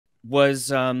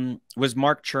Was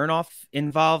Mark Chernoff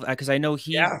involved? Because I know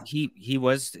Yeah. he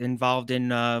was involved in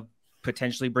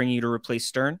potentially bringing you to replace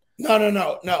Stern.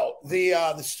 No.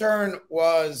 The Stern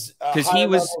was Because he higher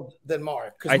was, level than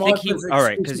Mark because I think Mark he, was all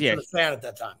right, because exclusive to yeah, the fan at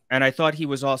that time. and I thought he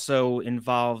was also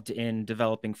involved in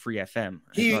developing Free FM.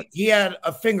 I thought, He had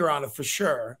a finger on it for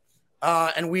sure,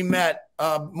 and we met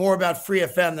more about Free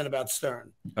FM than about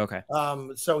Stern. okay,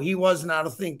 So he wasn't. I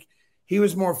don't think he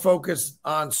was more focused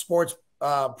on sports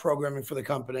programming for the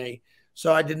company.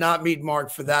 So I did not meet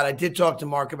Mark for that. I did talk to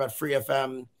Mark about Free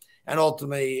FM and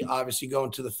ultimately, obviously,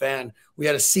 going to the fan. We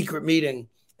had a secret meeting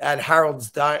at Harold's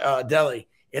Deli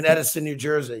in Edison, New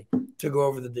Jersey, to go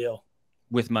over the deal.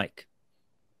 with Mike.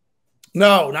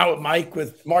 No, not with Mike,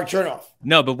 with Mark Chernoff.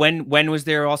 No, but when was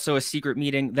there also a secret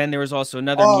meeting? Then there was also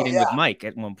another Oh, meeting with yeah. Mike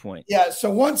at one point. Yeah.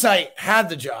 So once I had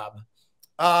the job,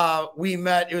 we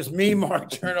met. It was me,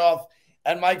 Mark Chernoff,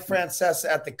 and Mike Francesa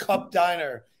at the Cup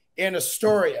Diner in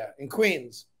Astoria in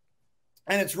Queens.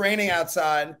 And it's raining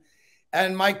outside.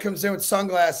 And Mike comes in with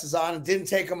sunglasses on and didn't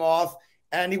take them off.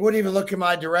 And he wouldn't even look in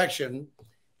my direction.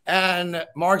 And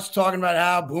Mark's talking about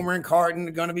how Boomer and Carton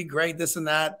are going to be great, this and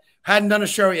that. Hadn't done a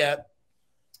show yet.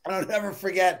 And I'll never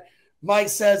forget, Mike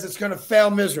says it's going to fail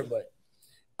miserably.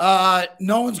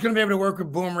 No one's going to be able to work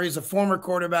with Boomer. He's a former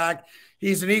quarterback.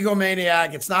 He's an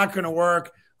egomaniac. It's not going to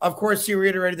work. Of course, he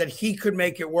reiterated that he could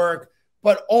make it work,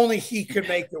 but only he could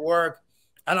make it work.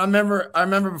 And I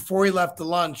remember before he left the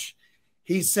lunch,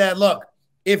 he said, look,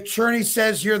 if Cherney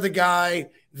says you're the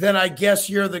guy, then I guess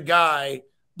you're the guy,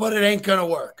 but it ain't going to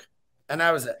work. And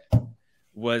that was it.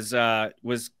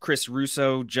 Was Chris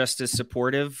Russo just as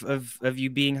supportive of you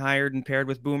being hired and paired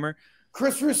with Boomer?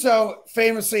 Chris Russo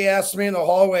famously asked me in the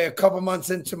hallway a couple months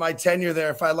into my tenure there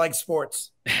if I like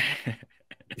sports.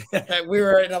 We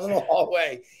were in a little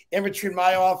hallway in between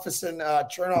my office and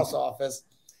Chernoff's office.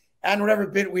 And whatever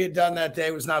bit we had done that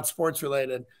day was not sports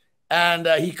related. And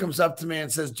he comes up to me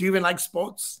and says, do you even like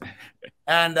sports?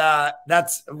 And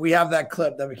we have that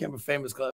clip that became a famous clip.